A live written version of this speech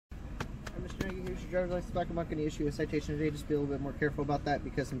Here's your driver's license back. I'm not going to issue a citation today. Just be a little bit more careful about that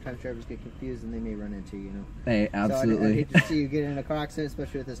because sometimes drivers get confused and they may run into you, Hey, absolutely. So I'd hate to see you get in a car accident,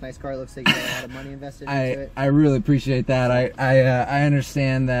 especially with this nice car. It looks like you got a lot of money invested into it. I really appreciate that. I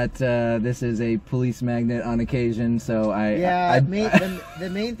understand that this is a police magnet on occasion, so the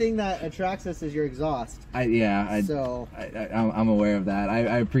main thing that attracts us is your exhaust. I'm aware of that.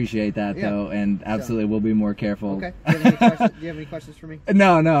 I appreciate that though, and absolutely we'll be more careful. Okay. Do you have any questions for me?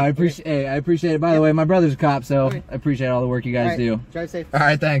 No, I appreciate it. By the way, my brother's a cop, so I appreciate all the work you guys do. Drive safe. All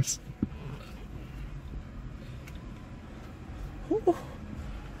right, thanks.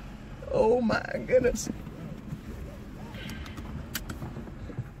 Oh my goodness.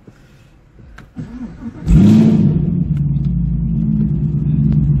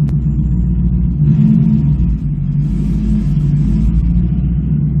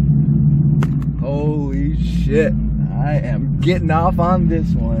 Holy shit. I am getting off on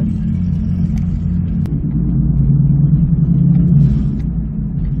this one.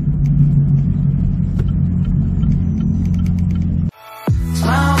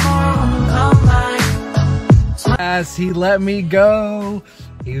 As he let me go,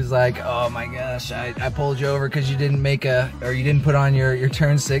 he was like, oh my gosh, I pulled you over because you didn't put on your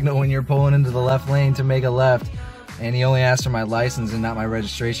turn signal when you're pulling into the left lane to make a left. And he only asked for my license and not my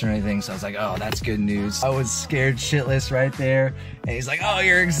registration or anything, so I was like, oh, that's good news. I was scared shitless right there. And he's like, oh,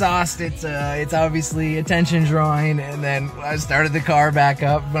 you're exhausted. It's obviously attention drawing. And then when I started the car back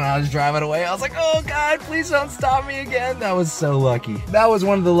up when I was driving away, I was like, oh God, please don't stop me again. That was so lucky. That was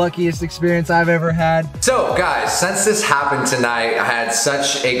one of the luckiest experiences I've ever had. So guys, since this happened tonight, I had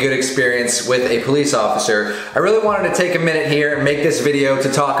such a good experience with a police officer. I really wanted to take a minute here and make this video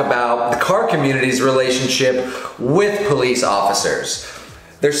to talk about the car community's relationship with police officers.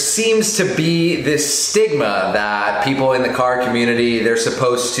 There seems to be this stigma that people in the car community, they're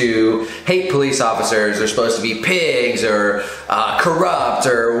supposed to hate police officers, they're supposed to be pigs or corrupt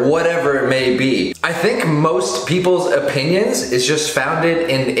or whatever it may be. I think most people's opinions is just founded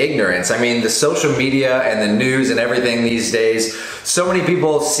in ignorance. I mean, the social media and the news and everything these days, so many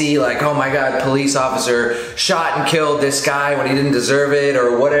people see like, oh my God, police officer shot and killed this guy when he didn't deserve it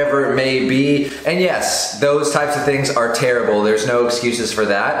or whatever it may be. And yes, those types of things are terrible. There's no excuses for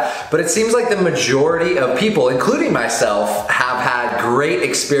that. But it seems like the majority of people, including myself, have had great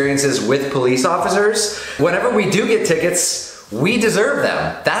experiences with police officers. Whenever we do get tickets, we deserve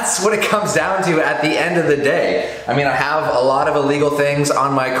them. That's what it comes down to at the end of the day. I mean, I have a lot of illegal things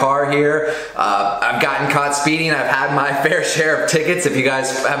on my car here. I've gotten caught speeding. I've had my fair share of tickets. If you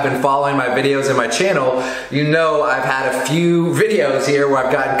guys have been following my videos in my channel, you know I've had a few videos here where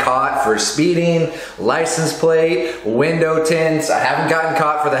I've gotten caught for speeding, license plate, window tints. I haven't gotten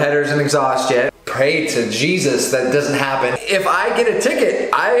caught for the headers and exhaust yet. Pray to Jesus that doesn't happen. If I get a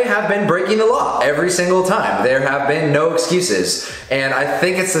ticket, I have been breaking the law every single time. There have been no excuses. And I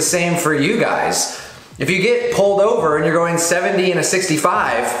think it's the same for you guys. If you get pulled over and you're going 70 and a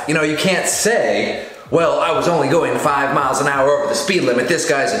 65, you know, you can't say, well, I was only going 5 miles an hour over the speed limit. This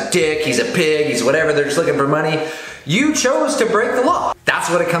guy's a dick, he's a pig, he's whatever, they're just looking for money. You chose to break the law. That's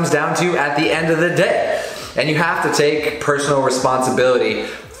what it comes down to at the end of the day. And you have to take personal responsibility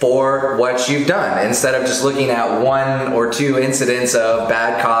for what you've done instead of just looking at 1 or 2 incidents of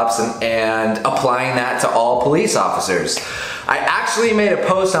bad cops and applying that to all police officers. I actually made a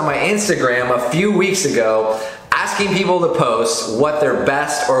post on my Instagram a few weeks ago asking people to post what their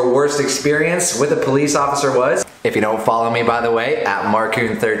best or worst experience with a police officer was. If you don't follow me, by the way, at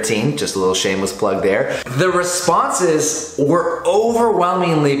Marcoon13, just a little shameless plug there. The responses were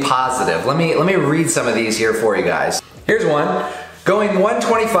overwhelmingly positive. Let me read some of these here for you guys. Here's one. Going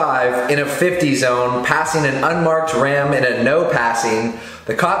 125 in a 50 zone, passing an unmarked Ram in a no passing.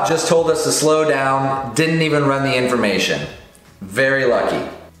 The cop just told us to slow down, didn't even run the information. Very lucky.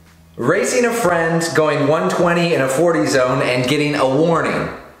 Racing a friend, going 120 in a 40 zone and getting a warning.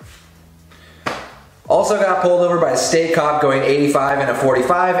 Also got pulled over by a state cop going 85 in a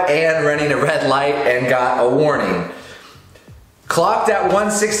 45 and running a red light and got a warning. Clocked at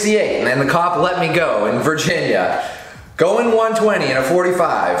 168 and the cop let me go in Virginia. Going 120 in a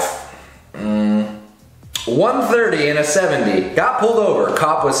 45. 130 in a 70. Got pulled over.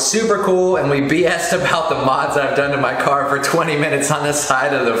 Cop was super cool and we BS'd about the mods I've done to my car for 20 minutes on the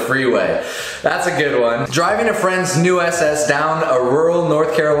side of the freeway. That's a good one. Driving a friend's new SS down a rural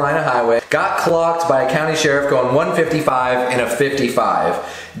North Carolina highway. Got clocked by a county sheriff going 155 in a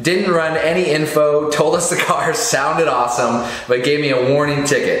 55. Didn't run any info, told us the car sounded awesome, but gave me a warning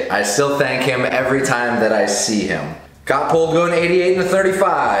ticket. I still thank him every time that I see him. Got pulled going 88 in a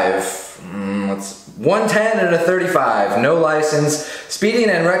 35. Let's 110 and a 35, no license, speeding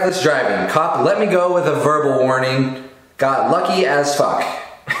and reckless driving. Cop let me go with a verbal warning. Got lucky as fuck.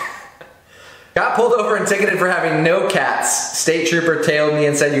 Got pulled over and ticketed for having no cats. State trooper tailed me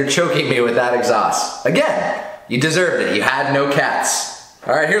and said, "You're choking me with that exhaust." Again, you deserved it. You had no cats.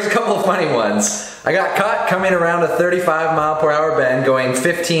 All right, here's a couple of funny ones. I got caught coming around a 35-mile-per-hour bend going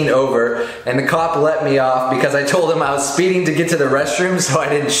 15 over, and the cop let me off because I told him I was speeding to get to the restroom so I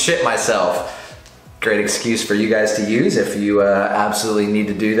didn't shit myself. Great excuse for you guys to use if you absolutely need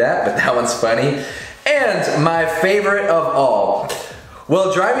to do that, but that one's funny. And my favorite of all.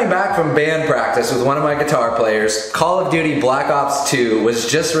 Well, driving back from band practice with one of my guitar players, Call of Duty Black Ops 2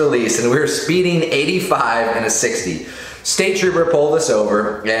 was just released and we were speeding 85 in a 60. State trooper pulled us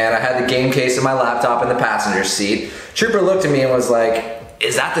over and I had the game case of my laptop in the passenger seat. Trooper looked at me and was like,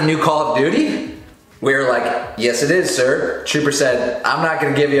 "Is that the new Call of Duty?" We were like, "Yes it is, sir." Trooper said, "I'm not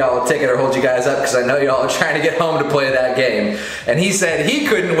gonna give y'all a ticket or hold you guys up because I know y'all are trying to get home to play that game." And he said he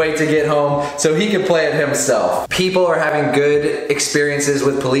couldn't wait to get home so he could play it himself. People are having good experiences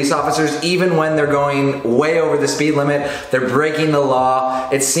with police officers even when they're going way over the speed limit. They're breaking the law.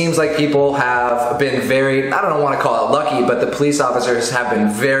 It seems like people have been very, I don't want to call it lucky, but the police officers have been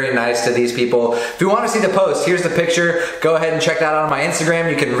very nice to these people. If you want to see the post, here's the picture. Go ahead and check that out on my Instagram.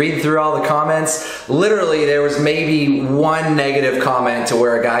 You can read through all the comments. Literally, there was maybe one negative comment to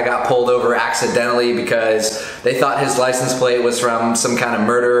where a guy got pulled over accidentally because they thought his license plate was from some kind of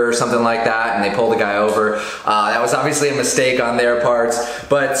murder or something like that, and they pulled the guy over. That was obviously a mistake on their parts,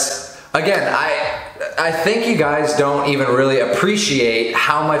 but again, I think you guys don't even really appreciate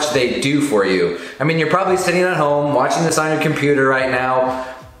how much they do for you. I mean, you're probably sitting at home watching this on your computer right now,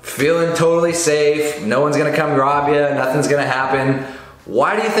 feeling totally safe, no one's gonna come rob you, nothing's gonna happen.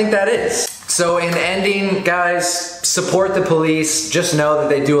 Why do you think that is? So in ending, guys, support the police. Just know that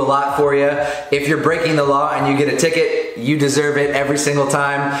they do a lot for you. If you're breaking the law and you get a ticket, you deserve it every single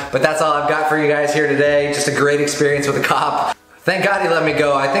time. But that's all I've got for you guys here today. Just a great experience with a cop. Thank God he let me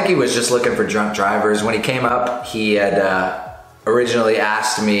go. I think he was just looking for drunk drivers. When he came up, he had originally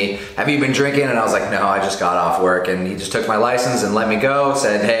asked me, "Have you been drinking?" And I was like, "No, I just got off work." And he just took my license and let me go,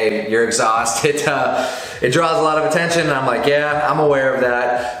 said, "Hey, your exhaust, it draws a lot of attention." And I'm like, "Yeah, I'm aware of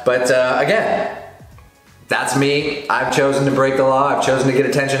that." But again, that's me. I've chosen to break the law. I've chosen to get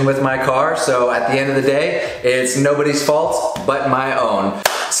attention with my car. So at the end of the day, it's nobody's fault but my own.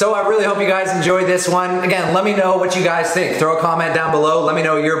 So I really hope you guys enjoyed this one. Again, let me know what you guys think. Throw a comment down below. Let me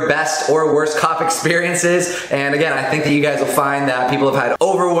know your best or worst cop experiences. And again, I think that you guys will find that people have had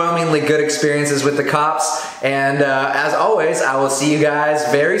overwhelmingly good experiences with the cops. And as always, I will see you guys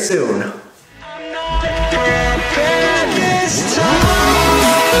very soon. I'm not